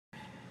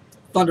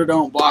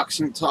Thunderdome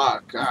Boxing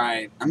Talk.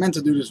 Alright, I meant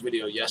to do this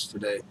video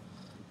yesterday.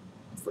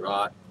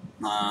 Forgot.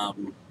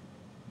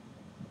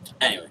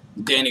 Anyway,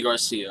 Danny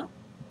Garcia.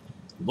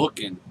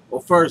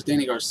 Well, first,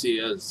 Danny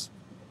Garcia is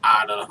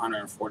out of the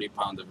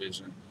 140-pound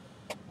division.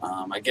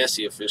 I guess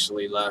he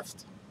officially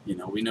left. You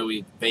know, we know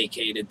he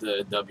vacated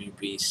the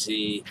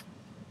WBC.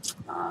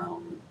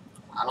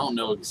 I don't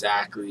know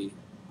exactly.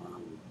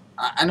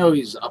 I know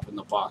he's up in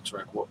the box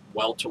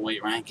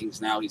welterweight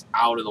rankings now. He's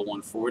out of the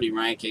 140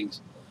 rankings.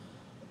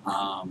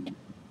 And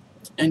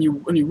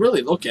when you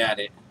really look at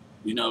it,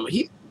 you know,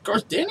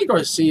 Danny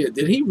Garcia,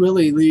 did he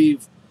really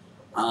leave?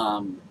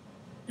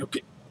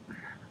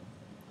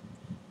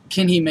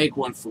 Can he make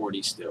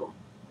 140 still?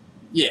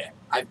 Yeah,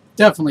 I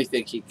definitely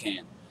think he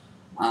can.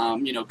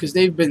 You know, because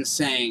they've been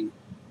saying,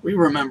 we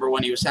remember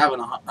when he was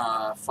having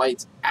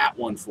fights at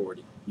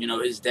 140. You know,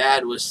 his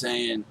dad was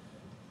saying,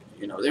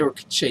 you know, they were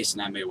chasing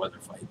that Mayweather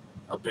fight,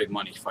 a big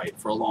money fight,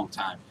 for a long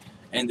time.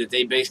 And that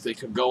they basically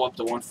could go up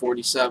to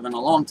 147 a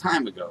long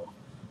time ago.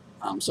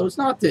 So it's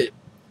not that...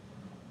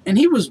 And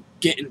he was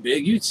getting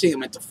big. You'd see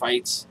him at the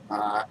fights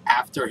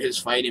after his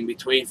fight, in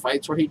between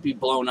fights, where he'd be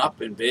blown up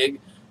and big,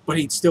 but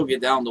he'd still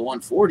get down to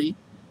 140.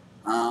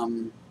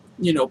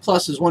 You know,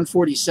 plus his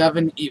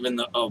 147, even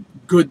a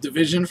good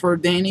division for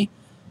Danny,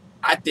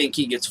 I think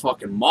he gets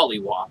fucking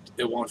mollywopped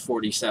at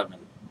 147.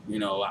 You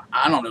know,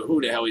 I don't know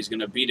who the hell he's going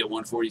to beat at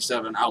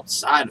 147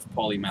 outside of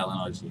Paulie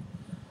Malignaggi.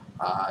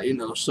 You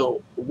know,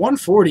 so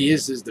 140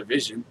 is his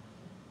division.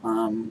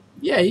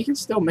 Yeah, he can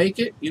still make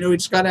it. You know, you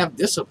just got to have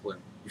discipline.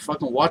 You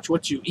fucking watch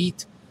what you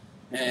eat,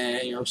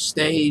 and, you know,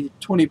 stay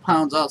 20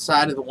 pounds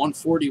outside of the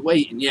 140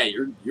 weight, and yeah,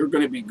 you're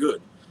going to be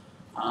good.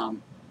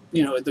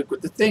 You know,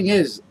 the thing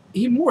is,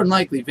 he more than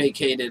likely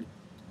vacated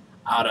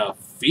out of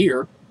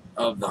fear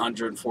of the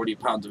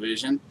 140-pound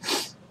division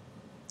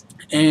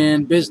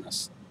and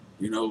business.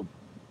 You know,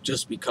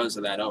 just because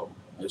of that O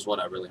is what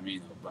I really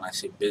mean. When I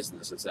say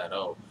business, it's that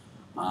O.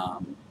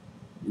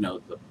 You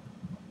know,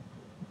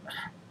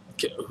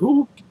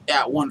 who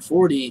at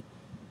 140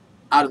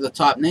 out of the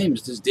top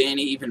names does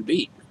Danny even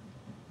beat?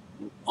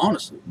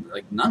 Honestly,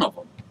 like none of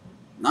them.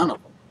 None of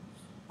them.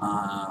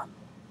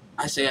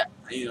 I say,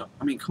 you know,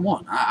 I mean, come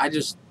on. I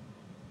just,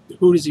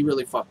 who does he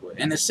really fuck with?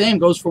 And the same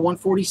goes for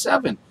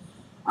 147.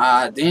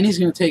 Danny's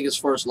going to take his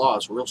first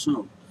loss real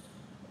soon.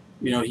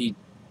 You know,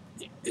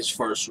 his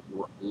first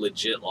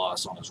legit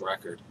loss on his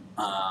record.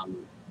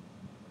 You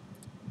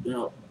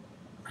know,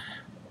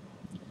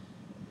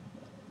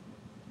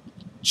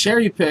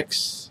 cherry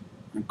picks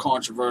and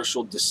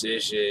controversial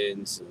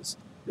decisions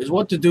is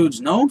what the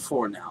dude's known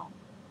for now.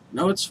 You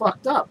know, it's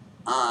fucked up.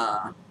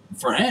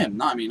 For him,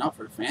 not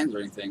for the fans or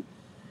anything.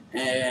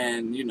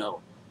 And, you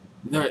know,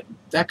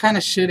 that kind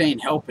of shit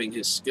ain't helping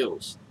his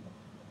skills.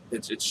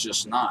 It's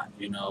just not,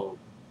 you know.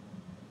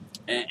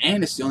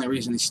 And it's the only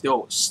reason he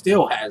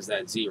still has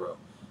that 0.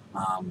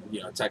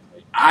 You know,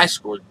 technically, I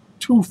scored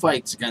 2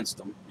 fights against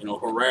him. You know,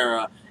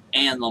 Herrera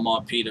and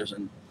Lamont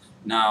Peterson.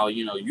 Now,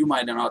 you know, you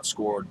might have not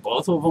scored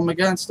both of them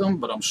against him,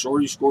 but I'm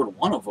sure you scored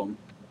one of them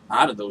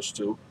out of those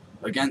 2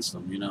 against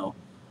him. You know,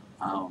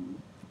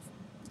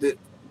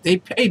 they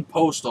paid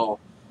Postal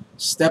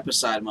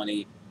step-aside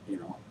money, you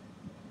know,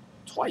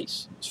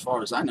 twice, as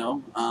far as I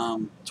know,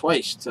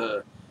 twice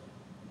to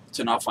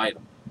not fight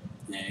him.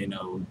 And, you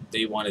know,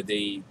 they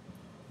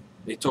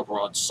took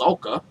Rod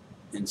Sulka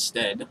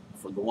instead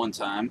for the one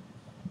time,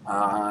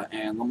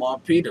 and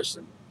Lamont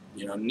Peterson.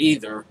 You know,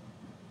 neither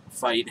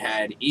fight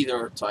had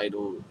either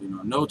title, you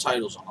know, no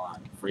titles on the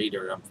line for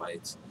either of them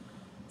fights.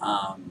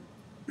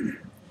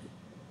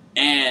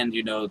 And,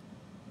 you know,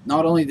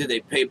 not only did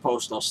they pay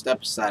Postal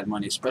step-aside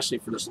money, especially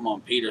for this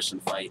Lamont Peterson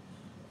fight,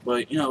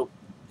 but, you know,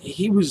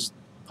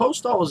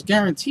 Postal was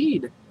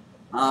guaranteed,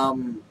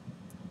 you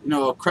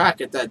know, a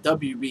crack at that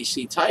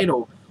WBC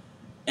title,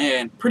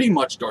 and pretty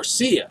much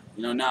Garcia.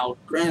 You know, now,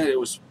 granted, it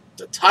was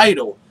the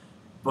title,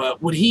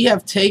 but would he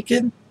have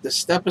taken the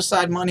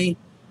step-aside money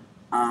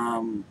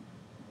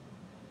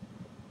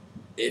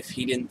if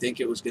he didn't think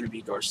it was going to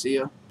be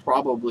Garcia?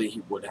 Probably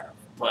he would have.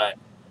 But,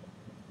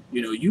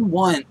 you know, you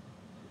want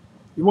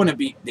to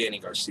beat Danny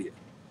Garcia.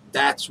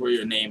 That's where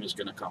your name is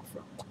going to come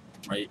from,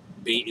 right?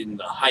 Beating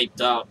the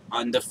hyped-up,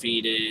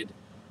 undefeated,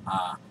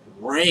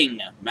 Ring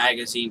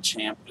magazine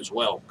champ as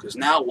well. Because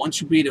now, once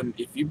you beat him,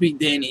 if you beat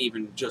Danny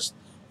even just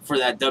for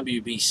that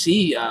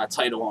WBC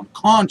title on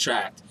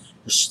contract,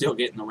 you're still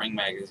getting the Ring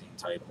magazine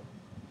title.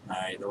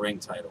 Alright, the Ring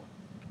title.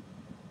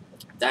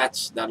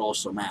 That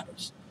also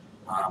matters.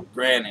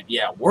 Granted,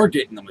 yeah, we're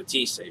getting the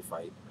Matisse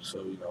fight, so,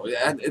 you know,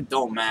 it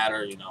don't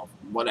matter, you know,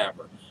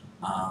 whatever.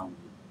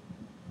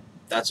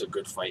 That's a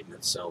good fight in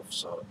itself,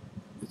 so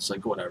it's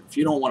like, whatever. If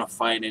you don't want to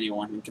fight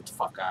anyone, get the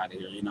fuck out of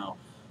here, you know.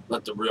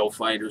 Let the real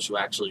fighters who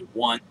actually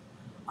want,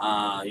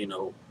 you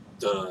know,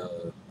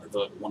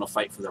 want to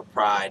fight for their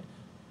pride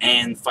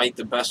and fight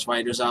the best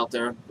fighters out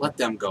there, let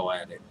them go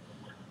at it.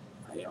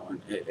 You know,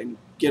 and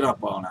get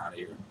up on out of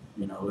here.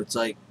 You know, it's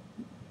like,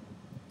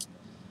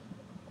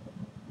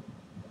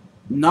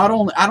 not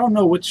only, I don't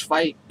know which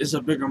fight is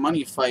a bigger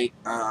money fight.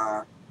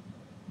 I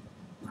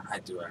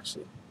do,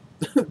 actually.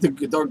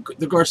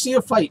 the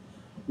Garcia fight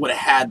would have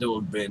had to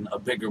have been a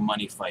bigger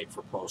money fight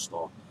for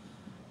Postol,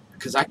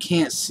 because I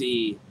can't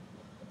see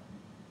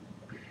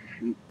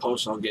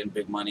Postol getting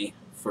big money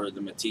for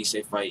the Matisse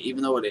fight,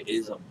 even though it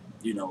is a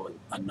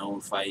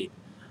known fight,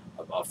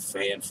 a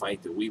fan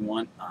fight that we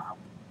want.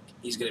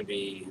 He's going to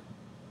be.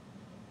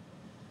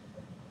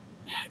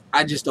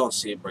 I just don't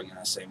see it bringing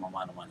that same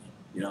amount of money.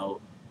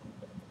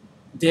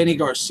 Danny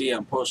Garcia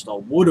and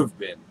Postol would have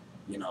been,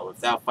 if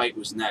that fight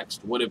was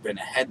next, would have been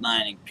a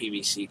headlining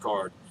PBC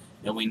card.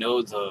 And we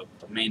know the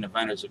main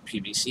eventers of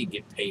PBC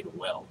get paid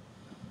well.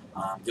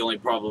 The only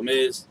problem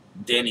is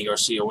Danny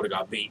Garcia would have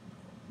got beat.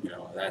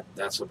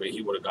 That's what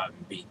he would have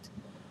gotten beat.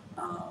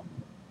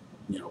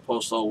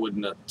 Postol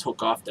wouldn't have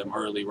took off them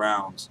early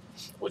rounds,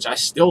 which I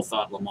still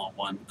thought Lamont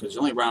won, because the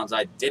only rounds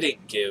I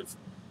didn't give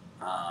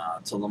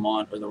to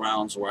Lamont are the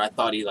rounds where I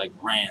thought he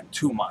ran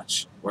too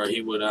much, where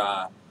he would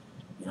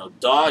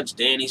dodge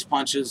Danny's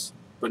punches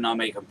but not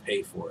make him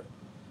pay for it.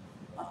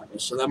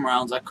 So them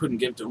rounds I couldn't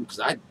give to him because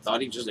I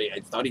thought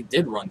he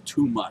did run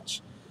too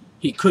much.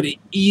 He could have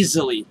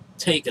easily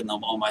taken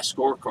them on my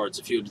scorecards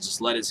if he would have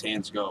just let his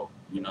hands go.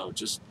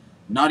 Just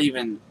not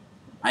even.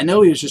 I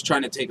know he was just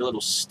trying to take a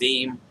little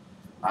steam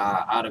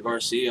out of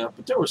Garcia,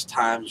 but there was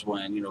times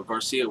when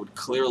Garcia would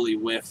clearly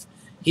whiff.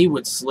 He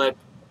would slip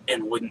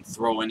and wouldn't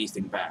throw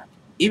anything back.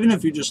 Even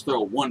if you just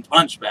throw one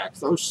punch back,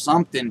 throw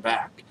something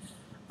back.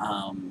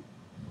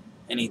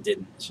 And he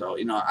didn't. So,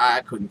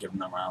 I couldn't give him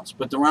the rounds.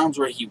 But the rounds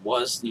where he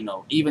was,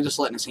 even just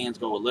letting his hands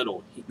go a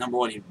little, number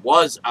one, he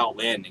was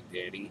outlanding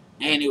Danny,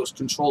 and he was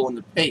controlling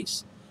the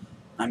pace.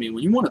 I mean,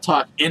 when you want to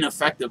talk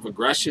ineffective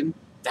aggression,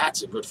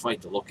 that's a good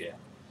fight to look at.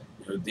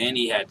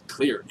 Danny had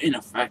clear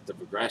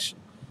ineffective aggression.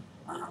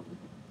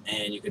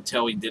 And you could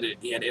tell he did it.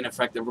 He had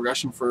ineffective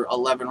aggression for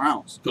 11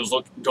 rounds. Because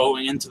look,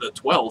 going into the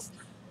 12th,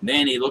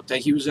 Danny looked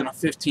like he was in a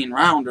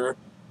 15-rounder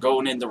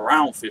going into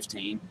round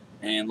 15.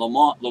 And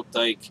Lamont looked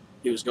like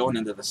he was going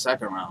into the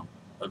second round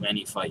of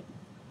any fight.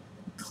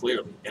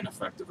 Clearly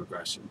ineffective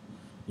aggression.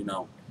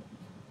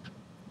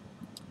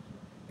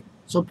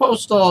 So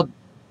Postol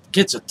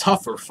gets a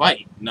tougher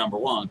fight, number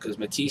one, because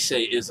Matisse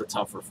is a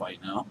tougher fight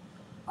now.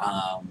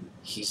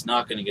 He's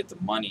not going to get the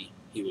money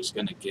he was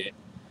going to get.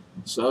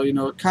 So,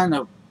 it kind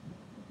of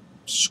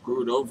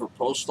screwed over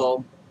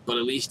Postol, but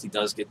at least he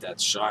does get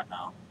that shot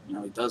now.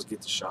 He does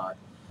get the shot.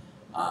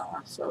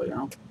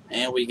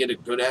 And we get a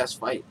good-ass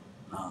fight.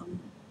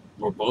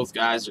 Where both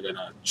guys are going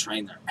to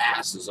train their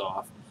asses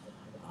off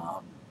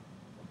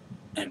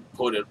and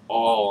put it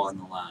all on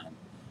the line.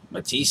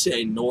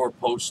 Matisse nor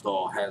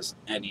Postol has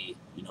any,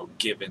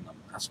 give in them.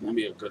 That's going to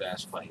be a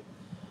good-ass fight.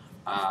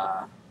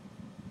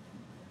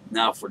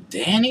 Now, for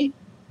Danny,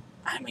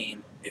 I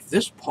mean, if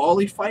this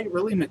Paulie fight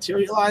really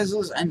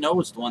materializes, I know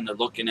it's the one they're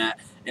looking at.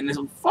 And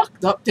the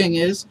fucked up thing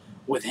is,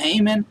 with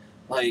Heyman,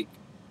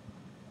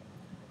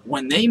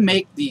 when they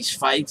make these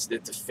fights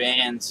that the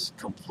fans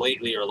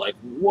completely are like,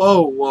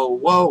 whoa, whoa,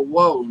 whoa,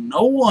 whoa,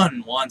 no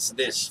one wants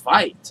this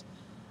fight.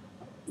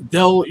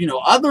 They'll,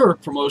 other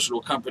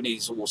promotional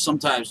companies will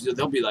sometimes,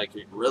 they'll be like,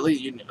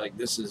 really?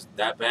 This is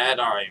that bad?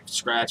 All right,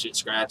 scratch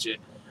it.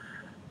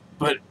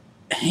 But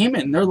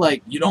Heyman, they're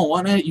like, you don't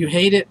want it? You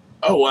hate it?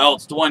 Oh, well,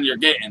 it's the one you're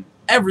getting.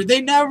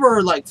 They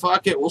never,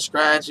 fuck it, we'll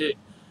scratch it.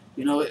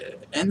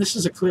 And this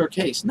is a clear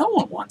case. No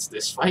one wants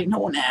this fight. No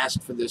one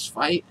asked for this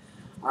fight.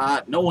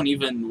 No one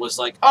even was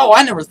like, oh,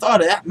 I never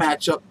thought of that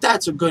matchup.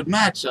 That's a good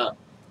matchup.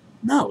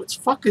 No, it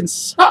fucking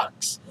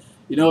sucks.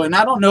 And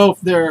I don't know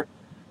if they're...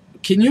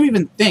 Can you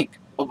even think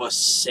of a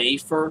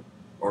safer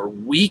or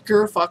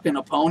weaker fucking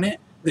opponent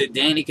that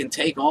Danny can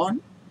take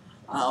on?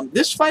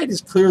 This fight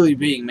is clearly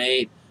being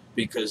made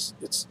because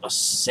it's a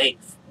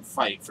safe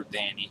fight for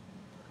Danny.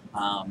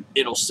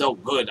 It'll sell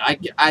good.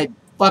 I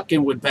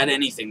fucking would bet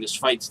anything this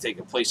fight's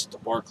taking place at the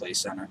Barclays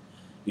Center.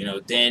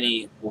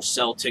 Danny will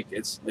sell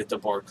tickets at the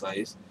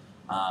Barclays.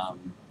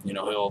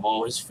 He'll have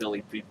all his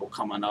Philly people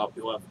coming up.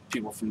 He'll have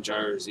people from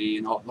Jersey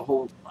and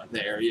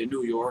the area,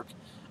 New York.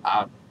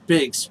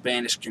 Big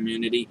Spanish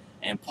community.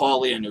 And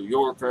Paulie, a New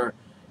Yorker.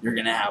 You're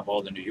going to have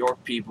all the New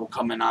York people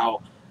coming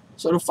out.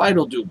 So the fight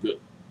will do good.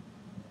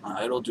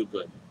 It'll do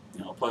good.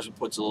 Plus it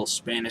puts a little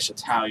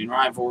Spanish-Italian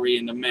rivalry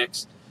in the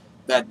mix.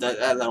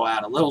 That'll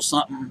add a little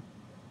something.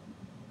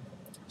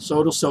 So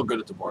it'll sell good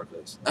at the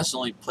Barclays. That's the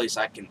only place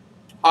I can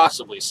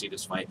possibly see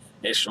this fight.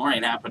 It sure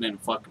ain't happening in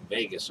fucking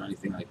Vegas or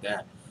anything like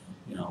that.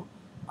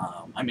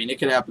 I mean, it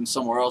could happen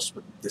somewhere else,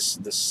 but the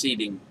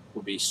seating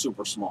will be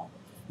super small.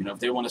 If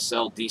they want to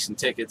sell decent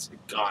tickets,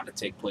 it got to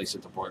take place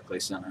at the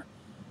Barclays Center.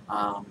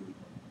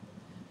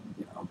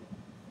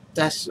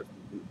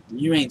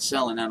 You ain't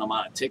selling that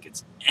amount of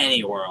tickets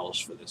anywhere else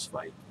for this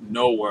fight.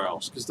 Nowhere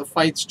else, because the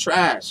fight's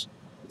trash.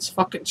 It's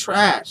fucking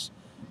trash.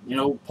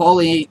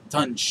 Paulie ain't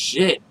done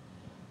shit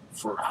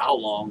for how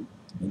long?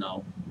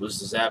 Was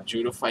the Zab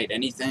Judah fight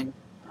anything?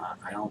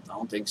 I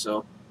don't think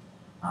so.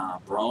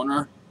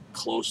 Broner,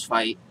 close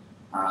fight.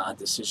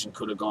 Decision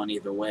could have gone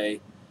either way.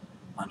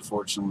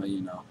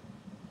 Unfortunately,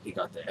 he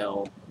got the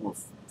L. Well,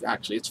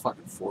 actually, it's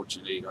fucking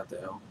fortunate he got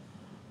the L.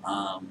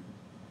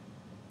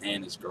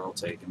 and his girl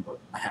taken, but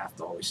I have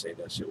to always say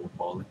that shit with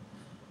Paulie.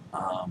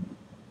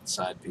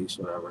 Side piece,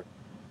 whatever.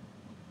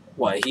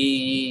 What,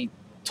 he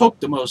took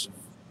the most,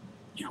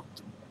 the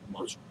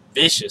most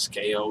vicious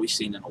KO we've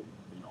seen in a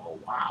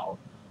while.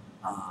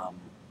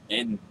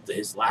 In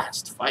his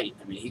last fight,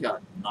 I mean, he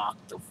got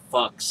knocked the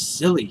fuck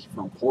silly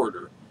from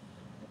Porter.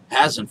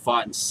 Hasn't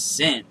fought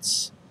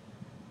since,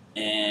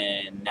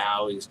 and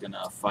now he's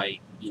gonna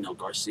fight,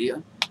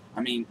 Garcia.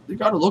 I mean, you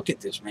got to look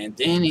at this, man.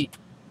 Danny.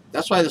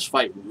 That's why this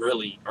fight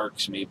really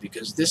irks me,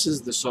 because this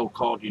is the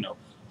so-called,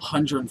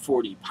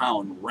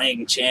 140-pound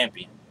ring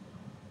champion.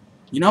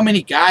 You know how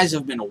many guys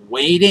have been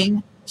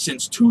waiting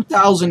since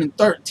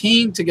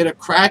 2013 to get a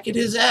crack at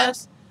his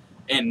ass,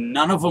 and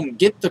none of them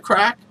get the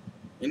crack?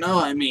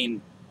 I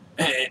mean,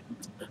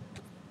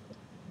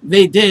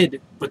 they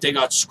did, but they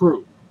got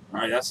screwed.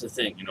 All right, that's the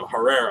thing.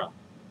 Herrera,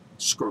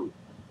 screwed.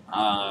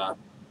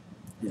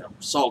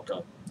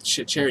 Salka,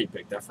 shit, cherry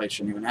picked. That fight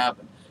shouldn't even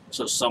happen.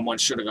 So someone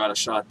should have got a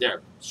shot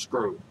there.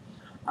 Screwed.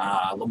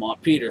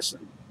 Lamont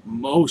Peterson.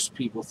 Most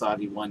people thought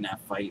he won that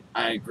fight.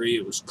 I agree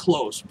it was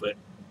close, but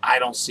I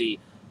don't see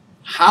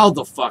how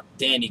the fuck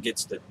Danny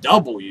gets the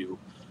W.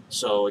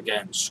 So,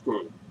 again,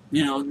 screwed.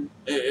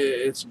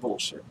 It's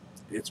bullshit.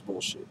 It's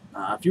bullshit.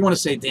 If you want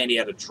to say Danny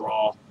had a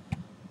draw,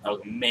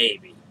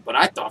 maybe. But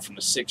I thought from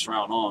the 6th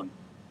round on,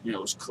 it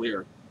was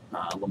clear.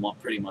 Lamont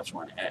pretty much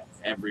won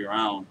every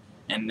round.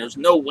 And there's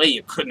no way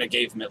you couldn't have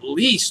gave him at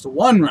least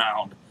 1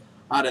 round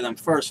out of them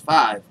first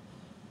 5.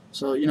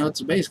 So,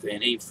 it's basically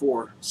an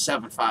 8-4,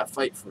 7-5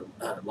 fight for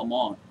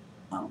Lamont.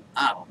 I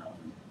don't know.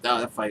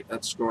 That fight,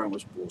 that scoring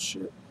was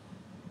bullshit.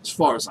 As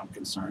far as I'm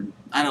concerned.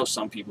 I know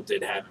some people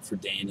did have it for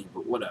Danny,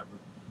 but whatever.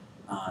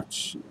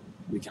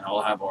 We can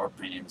all have our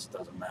opinions. It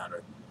doesn't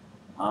matter.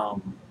 I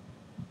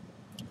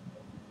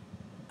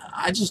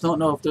just don't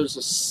know if there's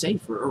a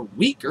safer or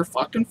weaker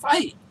fucking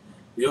fight.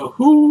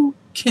 Who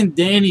can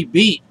Danny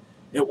beat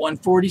at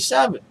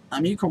 147?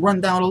 I mean, you can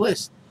run down a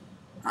list.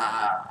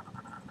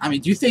 Do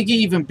you think he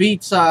even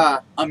beats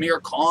Amir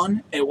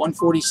Khan at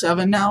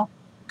 147 now?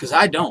 Because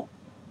I don't.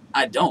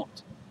 I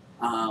don't.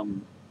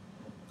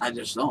 I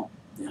just don't.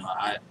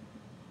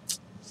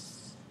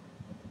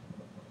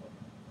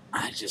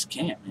 I just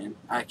can't, man.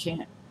 I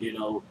can't.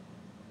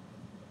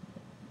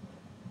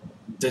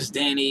 Does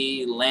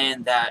Danny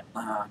land that?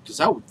 Because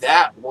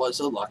that was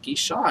a lucky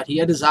shot. He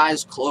had his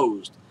eyes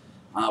closed.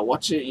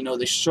 Watch it.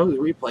 They show the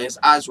replay. His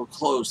eyes were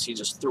closed. He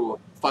just threw a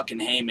fucking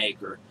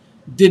haymaker.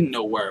 Didn't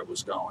know where it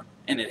was going,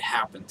 and it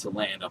happened to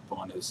land up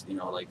on his,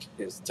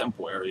 his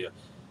temple area,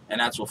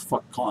 and that's what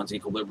fucked Khan's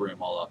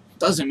equilibrium all up.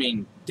 Doesn't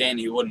mean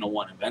Danny wouldn't have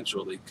won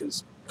eventually,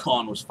 because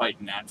Khan was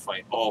fighting that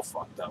fight all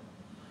fucked up.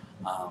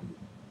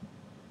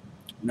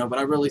 But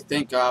I really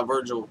think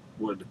Virgil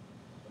would,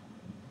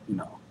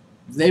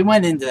 they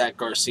went into that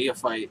Garcia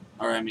fight,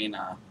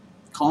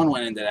 Khan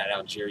went into that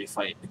Algieri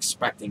fight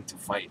expecting to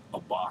fight a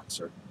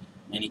boxer,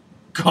 and he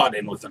got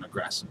in with an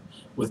aggressor.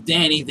 With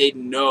Danny, they'd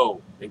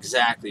know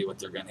exactly what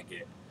they're going to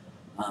get.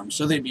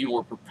 So they'd be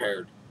more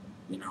prepared,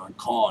 and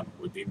Khan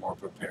would be more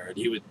prepared.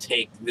 He would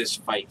take this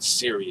fight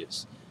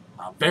serious,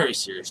 very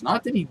serious.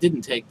 Not that he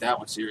didn't take that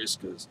one serious,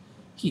 because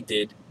he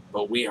did,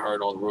 but we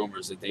heard all the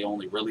rumors that they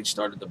only really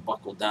started to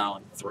buckle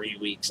down 3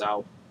 weeks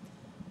out.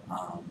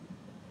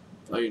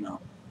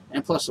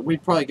 And plus,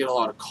 we'd probably get a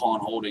lot of Khan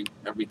holding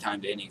every time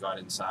Danny got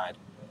inside.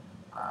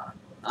 I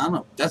don't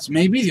know. That's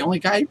maybe the only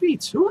guy he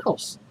beats. Who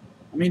else?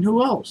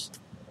 Who else?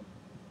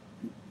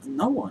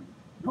 No one.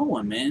 No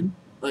one, man.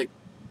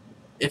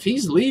 If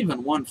he's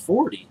leaving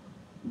 140,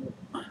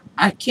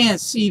 I can't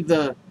see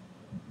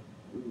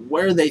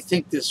where they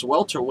think this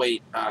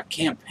welterweight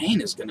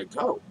campaign is going to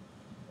go.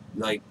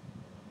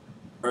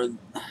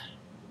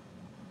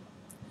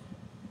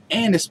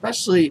 And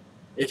especially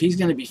if he's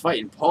going to be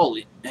fighting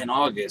Paulie in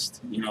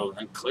August,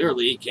 and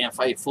clearly he can't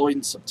fight Floyd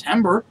in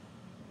September,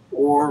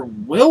 or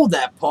will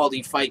that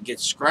Paulie fight get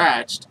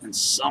scratched and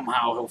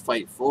somehow he'll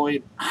fight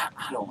Floyd? I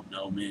don't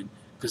know, man,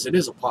 because it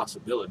is a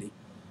possibility.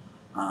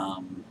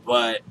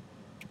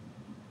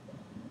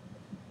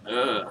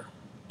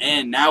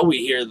 And now we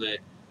hear that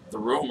the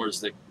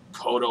rumors that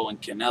Cotto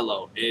and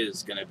Canelo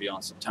is going to be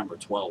on September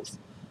 12th.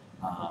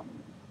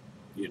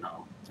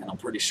 And I'm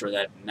pretty sure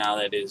that now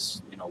that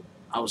is,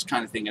 I was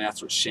kind of thinking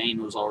that's what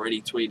Shane was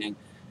already tweeting,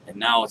 and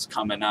now it's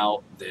coming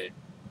out that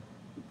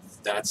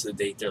that's the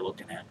date they're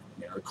looking at.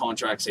 The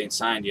contracts ain't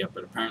signed yet,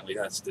 but apparently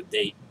that's the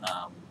date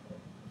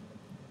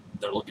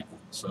they're looking at.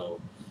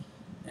 So,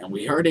 and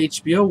we heard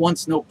HBO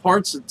wants no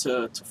parts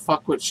to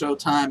fuck with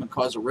Showtime and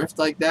cause a rift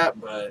like that,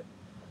 but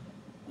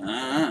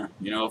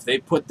if they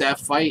put that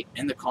fight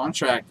in the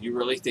contract, you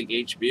really think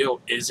HBO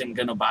isn't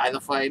going to buy the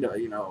fight?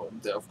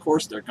 Of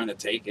course they're going to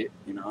take it,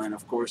 and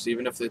of course,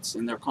 even if it's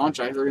in their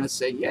contract, they're going to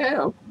say,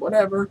 yeah,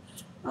 whatever,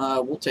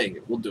 we'll take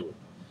it, we'll do it.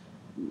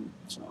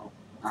 So,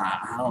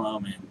 I don't know,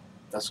 man.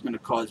 That's going to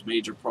cause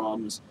major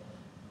problems.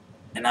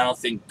 And I don't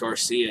think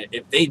Garcia,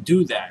 if they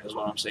do that, is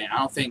what I'm saying, I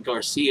don't think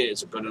Garcia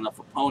is a good enough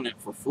opponent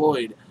for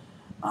Floyd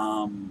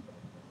to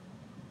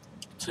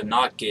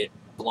not get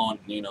blown,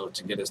 you know,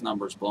 to get his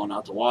numbers blown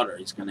out the water,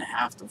 he's going to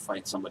have to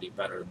fight somebody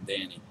better than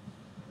Danny.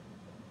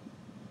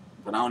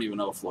 But I don't even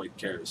know if Floyd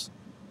cares.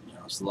 You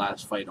know, it's the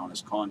last fight on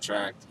his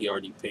contract. He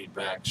already paid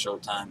back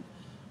Showtime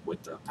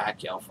with the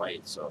Pacquiao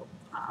fight, so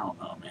I don't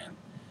know, man.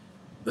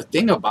 The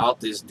thing about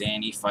this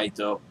Danny fight,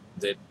 though,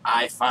 that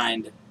I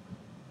find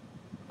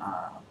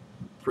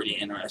pretty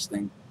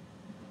interesting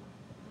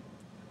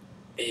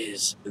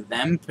is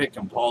them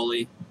picking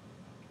Paulie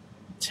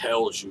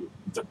tells you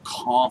the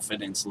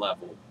confidence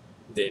level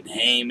that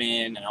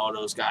Heyman and all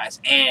those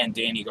guys and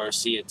Danny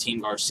Garcia,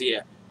 Team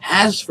Garcia,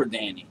 has for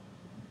Danny.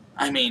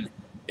 I mean,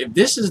 if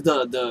this is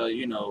the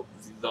you know,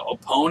 the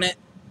opponent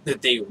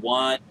that they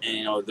want and,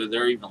 you know, that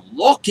they're even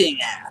looking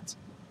at,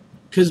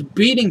 because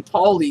beating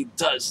Paulie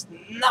does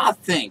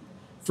nothing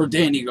for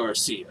Danny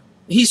Garcia.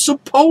 He's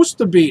supposed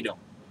to beat him.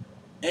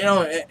 You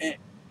know,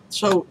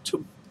 so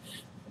to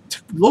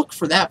look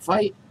for that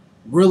fight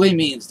really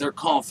means their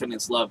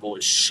confidence level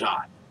is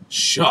shot.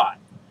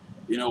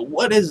 You know,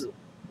 what is...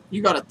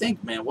 You got to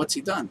think, man, what's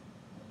he done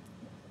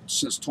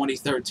since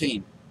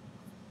 2013?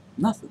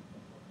 Nothing.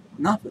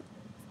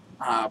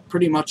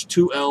 Pretty much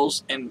 2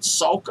 L's and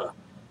Salka.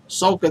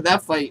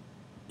 That fight,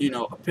 you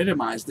know,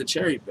 epitomized the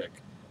cherry pick.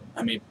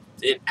 I mean,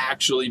 it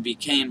actually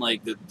became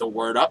like the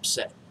word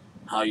upset.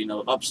 How, you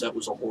know, upset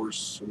was a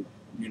horse who,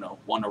 you know,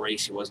 won a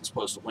race he wasn't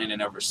supposed to win,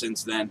 and ever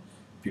since then,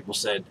 people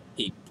said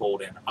he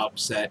pulled an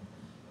upset.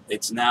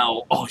 It's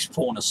now, oh, he's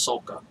pulling a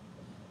Salka.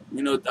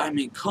 You know, I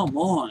mean, come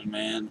on,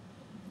 man.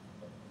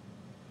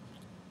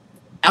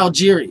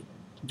 Algieri.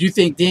 Do you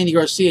think Danny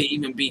Garcia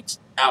even beats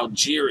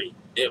Algieri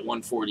at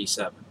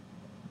 147?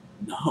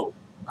 No,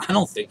 I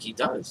don't think he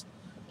does.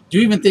 Do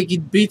you even think he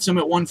beats him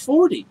at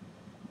 140?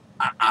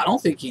 I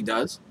don't think he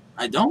does.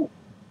 I don't.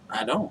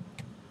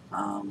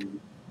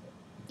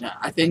 Yeah,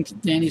 I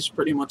think Danny's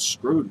pretty much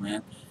screwed,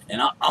 man.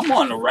 And I'm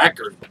on the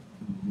record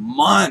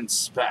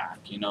months back,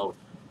 you know,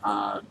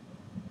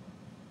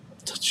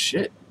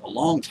 shit, a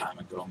long time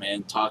ago,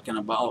 man, talking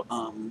about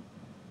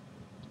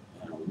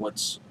you know,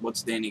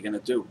 what's Danny gonna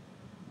do?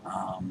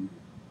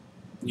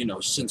 You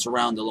know, since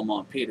around the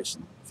Lamont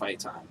Peterson fight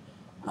time,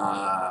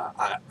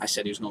 I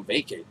said he was gonna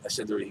vacate. I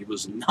said that he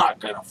was not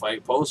gonna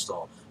fight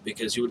Postal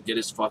because he would get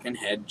his fucking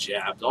head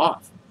jabbed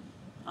off,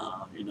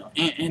 you know,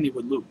 and he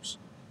would lose,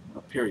 you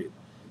know, period.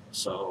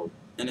 So,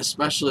 and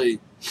especially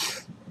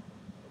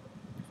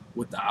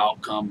with the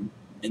outcome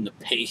and the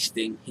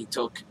pasting he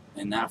took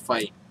in that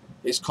fight,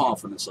 his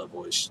confidence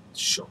level is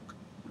shook.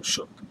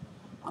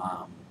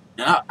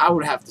 And I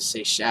would have to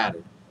say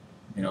shattered,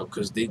 you know,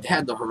 because they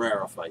had the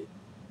Herrera fight,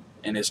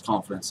 and his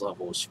confidence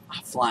level was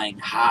flying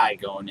high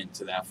going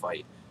into that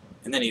fight,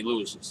 and then he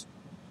loses.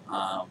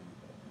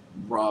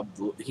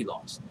 He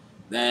lost.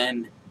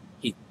 Then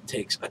he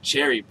takes a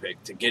cherry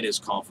pick to get his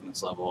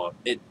confidence level up.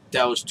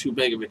 That was too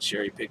big of a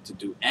cherry pick to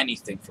do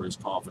anything for his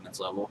confidence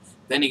level.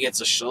 Then he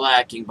gets a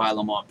shellacking by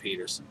Lamont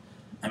Peterson.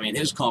 I mean,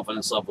 his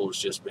confidence level has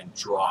just been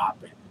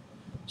dropping.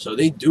 So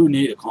they do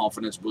need a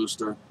confidence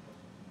booster.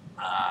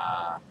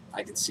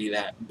 I can see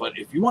that. But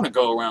if you want to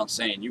go around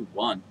saying you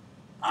won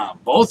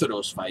both of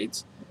those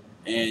fights,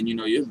 and, you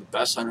know, you're the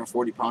best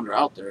 140-pounder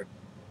out there,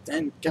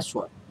 then guess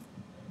what?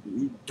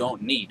 You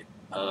don't need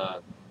a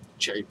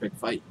cherry pick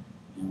fight.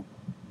 You know,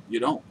 you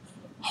don't.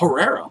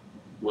 Herrera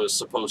was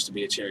supposed to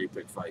be a cherry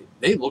pick fight.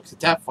 They looked at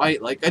that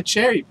fight like a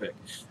cherry pick.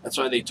 That's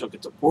why they took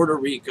it to Puerto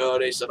Rico.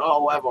 They said,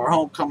 oh, we'll have our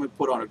homecoming,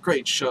 put on a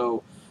great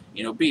show,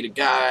 you know, beat a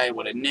guy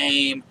with a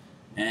name,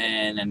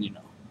 and then, you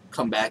know,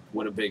 come back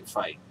with a big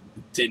fight.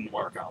 It didn't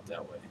work out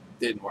that way.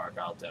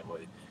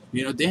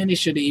 You know, Danny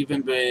should have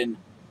even been,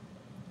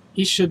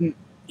 he should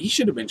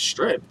have been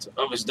stripped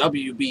of his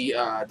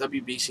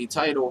WBC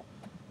title.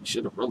 He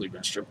should have really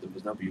been stripped of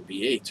his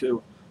WBA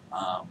too,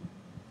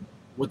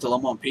 with the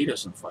Lamont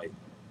Peterson fight.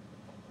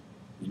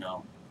 You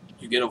know,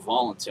 you get a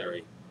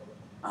voluntary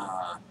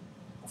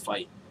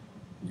fight.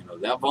 You know,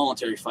 that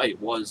voluntary fight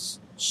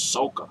was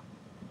Soka,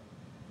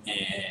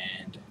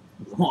 and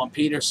Lamont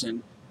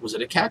Peterson was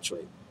at a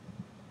catchweight.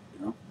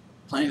 You know,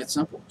 plain and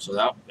simple. So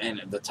that,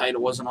 and the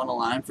title wasn't on the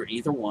line for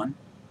either one.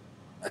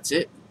 That's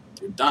it.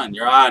 You're done.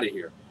 You're out of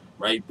here,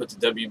 right? But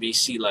the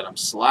WBC let them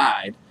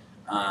slide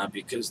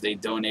because they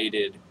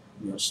donated,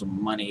 you know,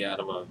 some money out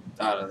of a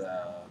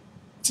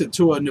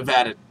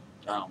Nevada,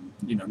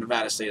 you know,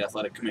 Nevada State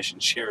Athletic Commission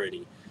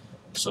charity.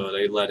 So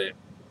they let it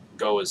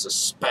go as a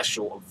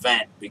special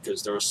event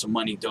because there was some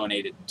money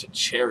donated to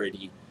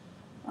charity.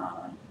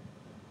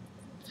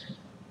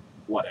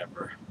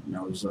 Whatever, you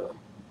know, it was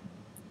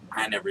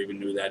I never even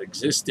knew that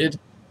existed.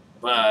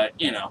 But,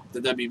 you know,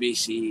 the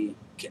WBC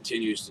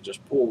continues to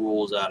just pull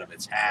rules out of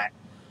its hat.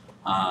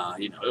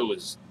 You know, it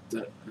was,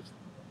 you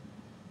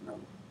know,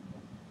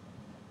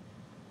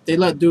 they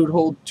let dude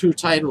hold 2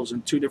 titles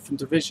in 2 different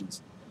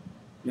divisions.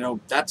 You know,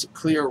 that's a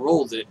clear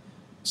rule that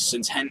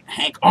since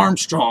Hank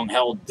Armstrong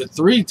held the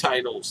 3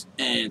 titles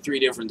in 3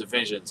 different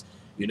divisions,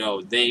 you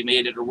know, they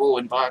made it a rule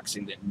in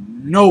boxing that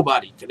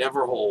nobody could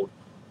ever hold,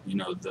 you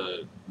know,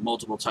 the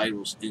multiple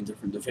titles in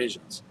different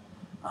divisions.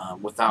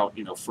 Without,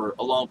 you know, for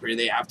a long period,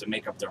 they have to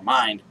make up their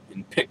mind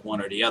and pick one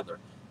or the other.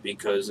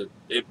 because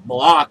it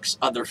blocks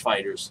other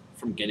fighters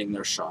from getting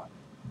their shot.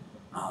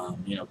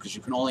 You know, because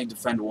you can only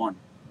defend one.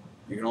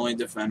 You can only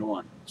defend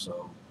one.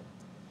 So,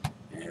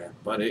 yeah.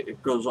 But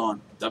it goes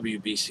on.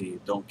 WBC,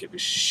 don't give a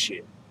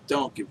shit.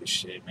 Don't give a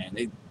shit, man.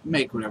 They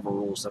make whatever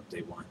rules up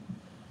they want.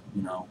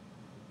 You know,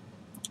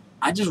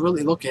 I just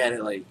really look at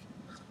it like,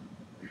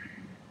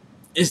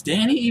 is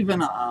Danny even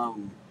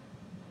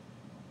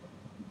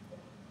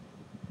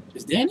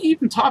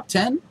top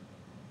 10? You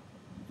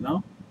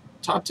know,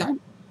 top 10?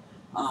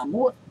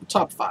 More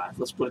top 5.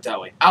 Let's put it that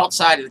way.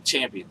 Outside of the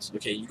champions.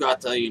 Okay, you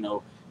got the, you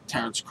know,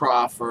 Terrence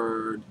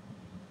Crawford.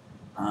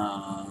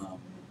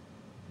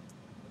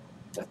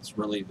 That's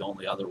really the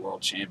only other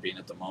world champion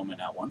at the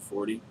moment at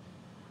 140.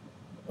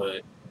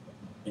 But,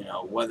 you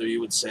know, whether you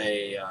would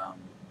say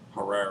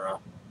Herrera,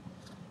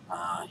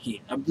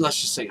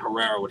 let's just say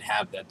Herrera would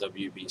have that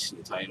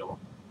WBC title.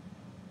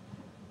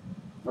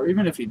 Or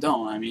even if he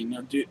don't, I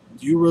mean, do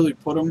you really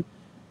put him?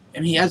 I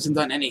mean, he hasn't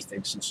done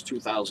anything since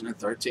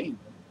 2013.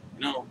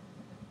 You know,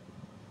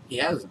 he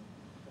hasn't.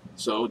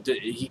 So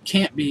he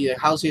can't be.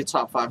 How's he a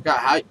top 5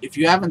 guy? If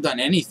you haven't done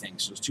anything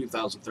since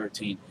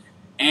 2013,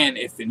 and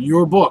if in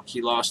your book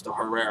he lost to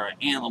Herrera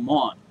and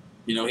Lamont,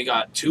 you know, he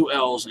got 2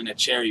 L's and a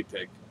cherry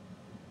pick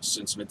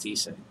since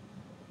Matisse.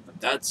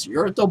 But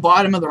you're at the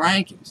bottom of the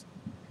rankings.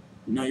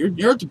 You know,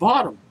 you're at the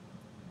bottom,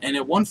 and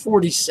at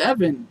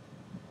 147,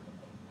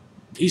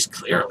 he's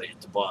clearly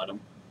at the bottom.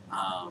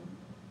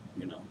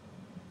 You know,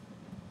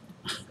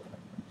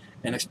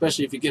 and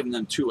especially if you give him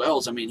them 2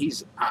 L's, I mean,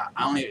 I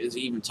don't even, is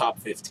he even top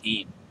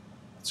 15?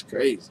 It's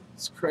crazy.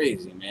 It's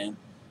crazy, man.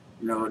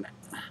 You know,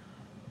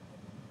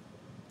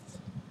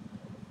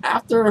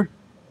 after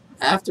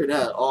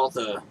that, all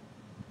the,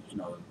 you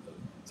know,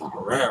 the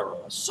Herrera,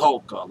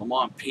 Soka,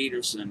 Lamont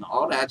Peterson,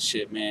 all that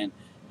shit, man,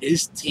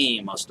 his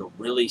team must have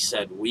really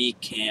said, we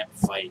can't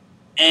fight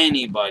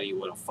anybody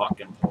with a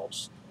fucking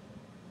pulse.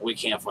 We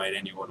can't fight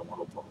anyone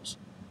with a pulse.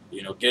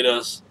 You know, get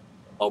us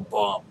a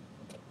bum.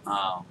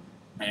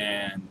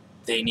 And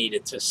they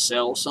needed to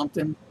sell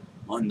something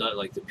on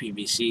like the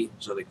PBC,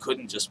 so they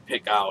couldn't just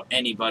pick out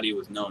anybody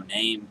with no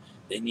name.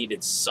 They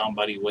needed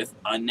somebody with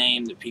a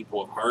name that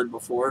people have heard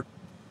before.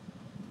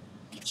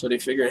 So they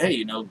figured, hey,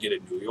 you know, get a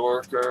New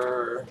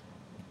Yorker,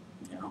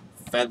 you know,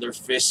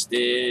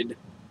 feather-fisted,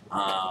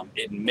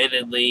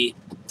 admittedly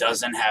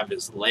doesn't have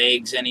his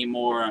legs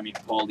anymore. I mean,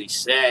 Paulie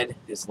said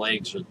his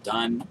legs are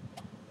done.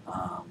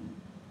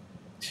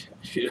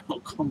 You know,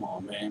 come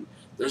on, man.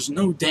 There's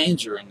no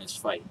danger in this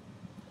fight.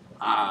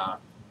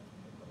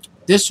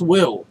 This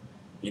will,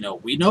 you know,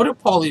 we know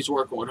that Paulie's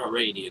working with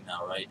Herrera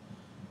now, right?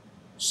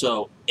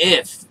 So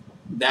if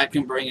that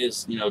can bring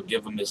his, you know,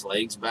 give him his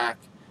legs back,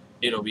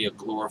 it'll be a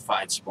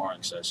glorified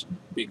sparring session,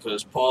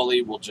 because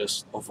Paulie will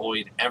just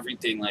avoid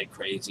everything like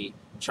crazy,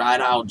 try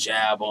to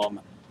out-jab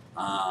him,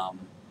 and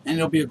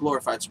it'll be a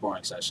glorified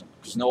sparring session,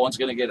 because no one's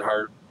going to get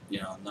hurt,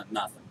 you know,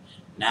 nothing.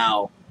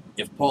 Now,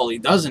 if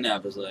Paulie doesn't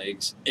have his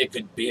legs, it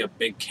could be a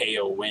big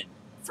KO win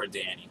for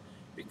Danny,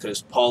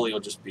 because Paulie will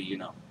just be, you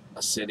know,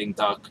 a sitting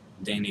duck.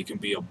 Danny can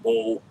be a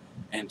bull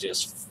and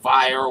just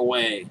fire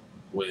away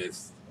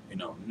with, you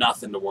know,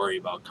 nothing to worry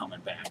about coming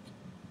back.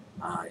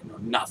 You know,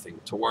 nothing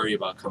to worry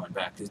about coming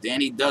back, because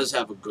Danny does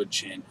have a good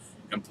chin,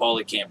 and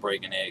Paulie can't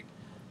break an egg,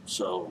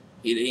 so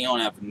he don't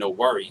have no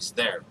worries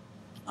there.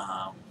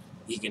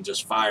 He can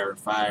just fire and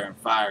fire and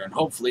fire, and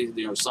hopefully,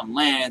 you know, something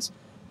lands,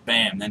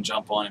 bam, then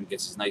jump on him,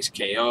 gets his nice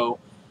KO.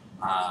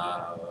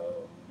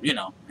 You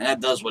know, and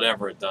that does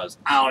whatever it does.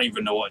 I don't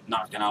even know what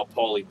knocking out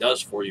Paulie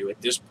does for you at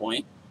this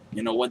point.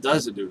 You know, what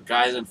does it do?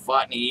 Guy hasn't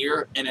fought in a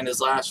year, and in his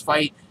last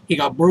fight, he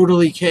got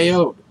brutally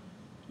KO'd.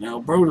 You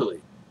know,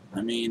 brutally.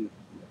 I mean,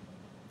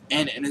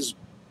 and his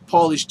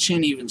Paulie's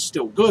chin even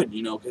still good,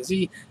 you know, because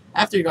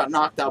after he got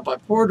knocked out by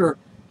Porter,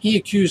 he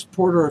accused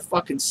Porter of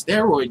fucking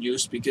steroid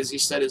use, because he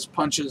said his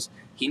punches,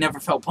 he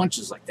never felt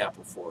punches like that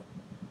before.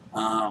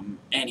 And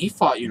he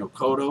fought, you know,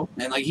 Cotto,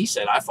 and like he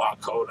said, I fought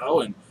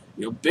Cotto, and,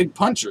 you know, big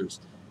punchers.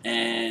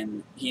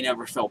 And he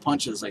never felt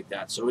punches like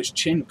that, so his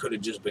chin could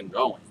have just been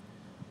going.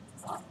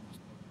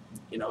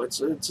 You know,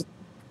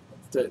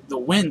 the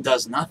win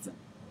does nothing.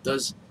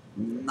 Does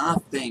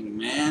nothing,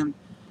 man.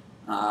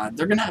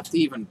 They're gonna have to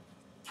even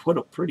put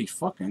a pretty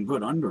fucking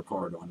good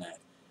undercard on that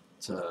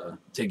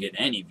to get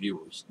any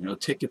viewers. You know,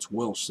 tickets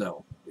will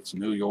sell. It's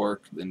New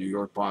York. The New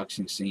York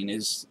boxing scene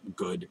is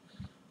good.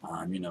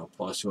 You know,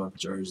 plus you have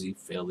Jersey,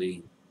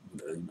 Philly.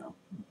 You know,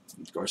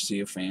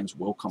 Garcia fans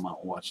will come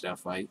out and watch that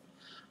fight.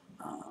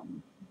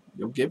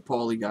 You'll get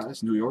Paulie,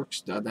 guys. New York,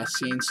 that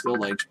scene still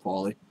likes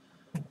Paulie.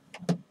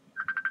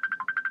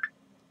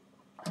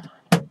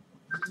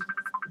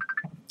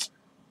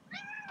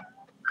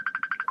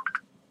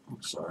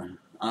 I'm sorry.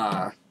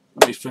 Let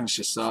me finish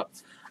this up.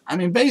 I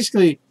mean,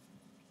 basically,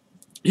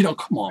 you know,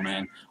 come on,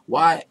 man.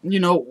 Why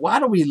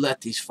do we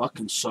let these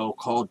fucking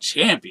so-called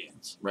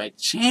champions, right?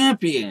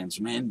 Champions,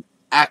 man,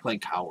 act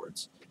like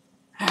cowards.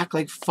 Act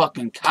like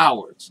fucking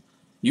cowards.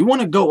 You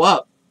want to go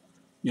up.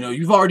 You know,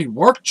 you've already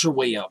worked your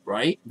way up,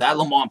 right? That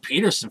Lamont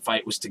Peterson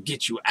fight was to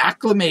get you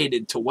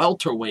acclimated to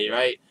welterweight,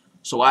 right?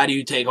 So why do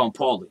you take on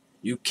Paulie?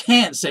 You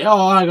can't say,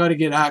 oh, I got to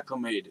get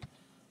acclimated.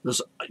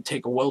 Just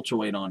take a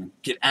welterweight on him.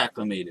 Get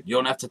acclimated. You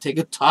don't have to take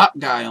a top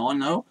guy on,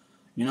 no.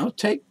 You know,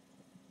 take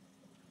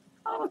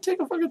a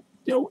fucking,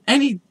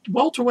 any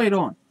welterweight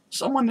on.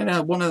 Someone that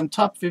had one of them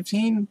top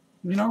 15,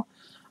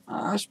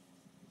 there's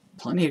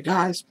plenty of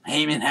guys.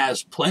 Heyman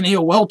has plenty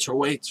of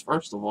welterweights,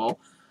 first of all.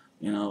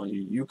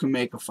 You can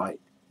make a fight.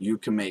 You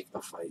can make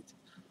a fight.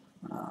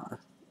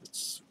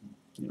 It's,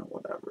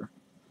 whatever.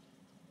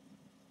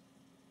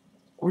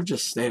 Or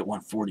just stay at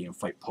 140 and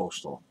fight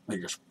Postal, like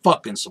you're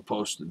fucking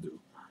supposed to do.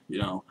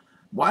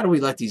 Why do we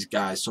let these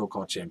guys,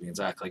 so-called champions,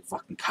 act like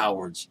fucking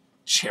cowards,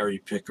 cherry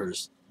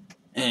pickers,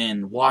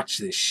 and watch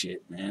this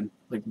shit, man?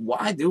 Like,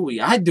 why do we?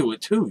 I do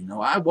it too,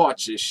 I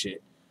watch this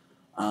shit.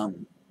 I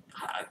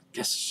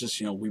guess it's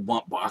just, we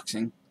want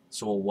boxing,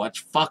 so we'll watch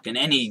fucking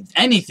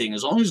anything.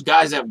 As long as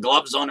guys have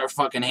gloves on their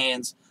fucking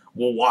hands,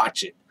 we'll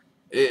watch it.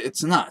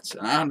 It's nuts,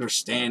 and I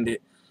understand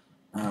it,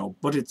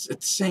 but it's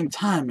at the same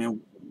time,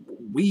 man,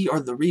 we are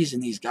the reason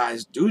these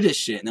guys do this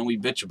shit, and then we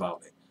bitch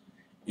about it.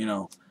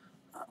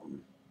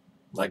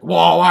 Like,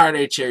 whoa, why are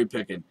they cherry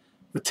picking?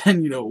 But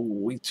then,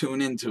 we tune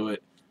into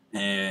it,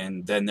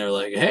 and then they're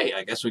like, hey,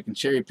 I guess we can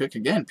cherry pick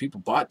again. People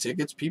bought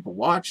tickets, people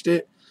watched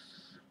it.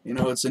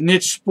 It's a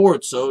niche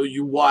sport, so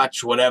you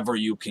watch whatever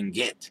you can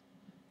get.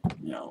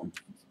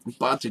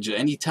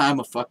 Anytime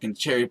a fucking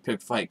cherry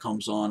pick fight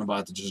comes on, I'm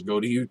about to just go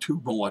to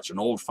YouTube and watch an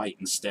old fight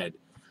instead.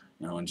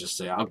 And just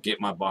say, I'll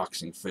get my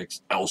boxing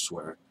fix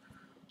elsewhere.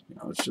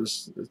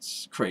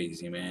 It's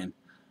crazy, man.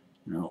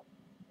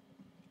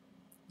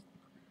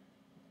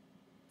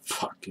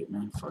 Fuck it,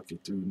 man. Fuck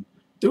it, dude.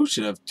 Dude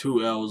should have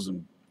 2 L's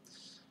and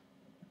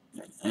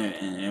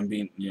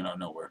be,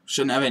 nowhere.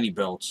 Shouldn't have any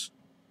belts.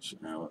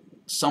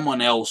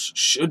 Someone else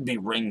should be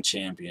ring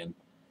champion.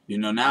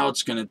 Now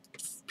it's gonna,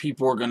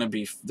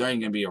 there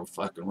ain't gonna be a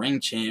fucking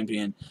ring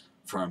champion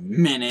for a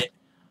minute.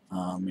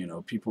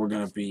 People are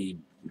gonna be,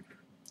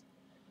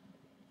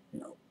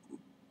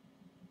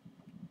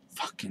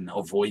 fucking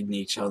avoiding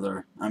each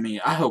other. I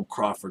mean, I hope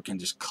Crawford can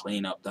just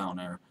clean up down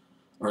there,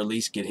 or at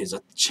least get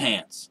a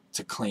chance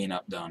to clean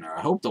up down there.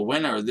 I hope the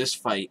winner of this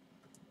fight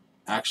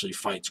actually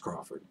fights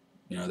Crawford.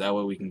 That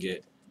way we can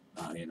get,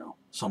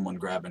 someone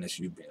grabbing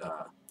this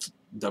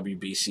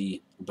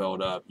WBC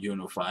belt up,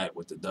 unify it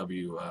with the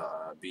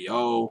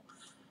WBO,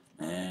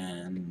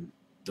 and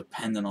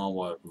depending on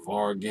what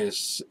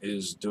Vargas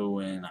is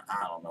doing,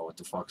 I don't know what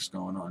the fuck's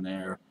going on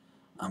there.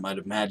 I'd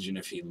imagine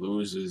if he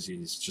loses,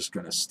 he's just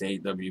going to stay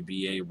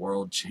WBA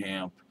world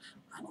champ.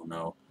 I don't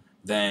know.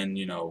 Then,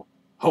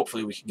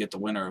 hopefully we can get the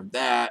winner of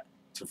that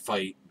to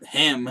fight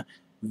him.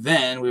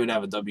 Then we would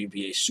have a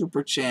WBA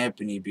super champ,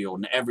 and he'd be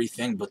holding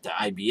everything but the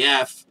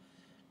IBF,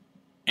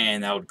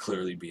 and that would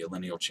clearly be a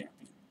lineal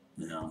champion.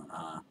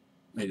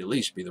 He'd at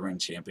least be the ring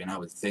champion. I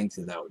would think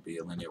that would be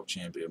a lineal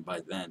champion by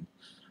then.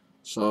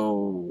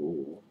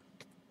 So,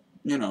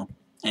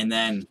 and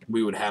then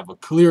we would have a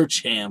clear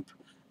champ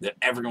that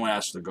everyone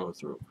has to go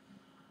through.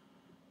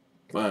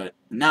 But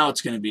now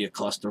it's going to be a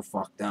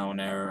clusterfuck down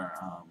there.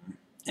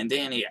 And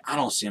Danny, I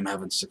don't see him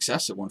having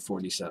success at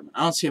 147.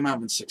 I don't see him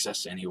having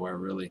success anywhere,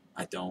 really.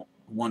 I don't.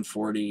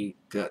 140,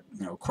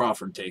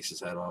 Crawford takes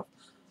his head off.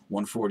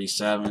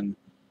 147,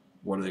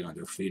 what are they going to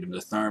do? Feed him to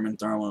Thurman?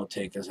 Thurman will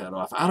take his head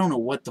off. I don't know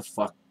what the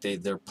fuck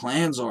their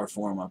plans are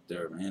for him up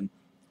there, man.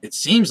 It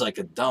seems like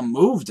a dumb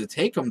move to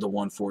take him to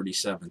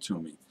 147 to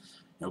me.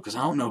 Because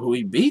I don't know who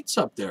he beats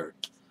up there.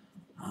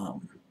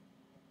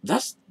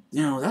 That's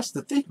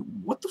the thing.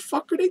 What the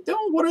fuck are they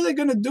doing? What are they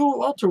going to do at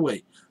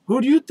welterweight?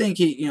 Who do you think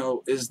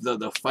is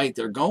the fight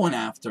they're going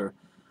after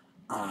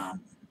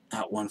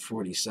at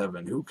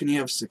 147? Who can he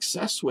have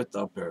success with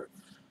up there?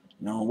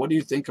 What do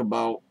you think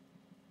about,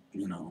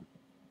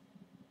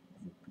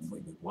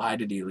 why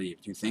did he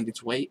leave? Do you think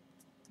it's weight?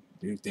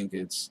 Do you think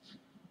it's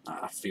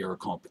fear of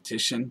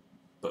competition?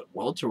 But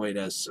welterweight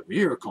has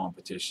severe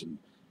competition.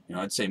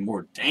 I'd say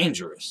more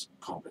dangerous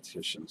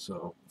competition.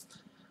 So,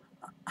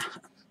 I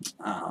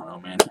don't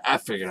know, man. I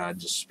figured I'd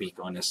just speak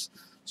on this.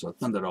 So,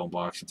 Thunderdome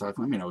Boxing Talk,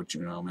 let me know what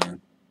you know,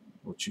 man.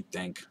 What you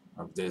think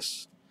of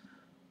this.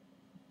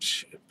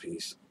 Shit,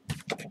 peace.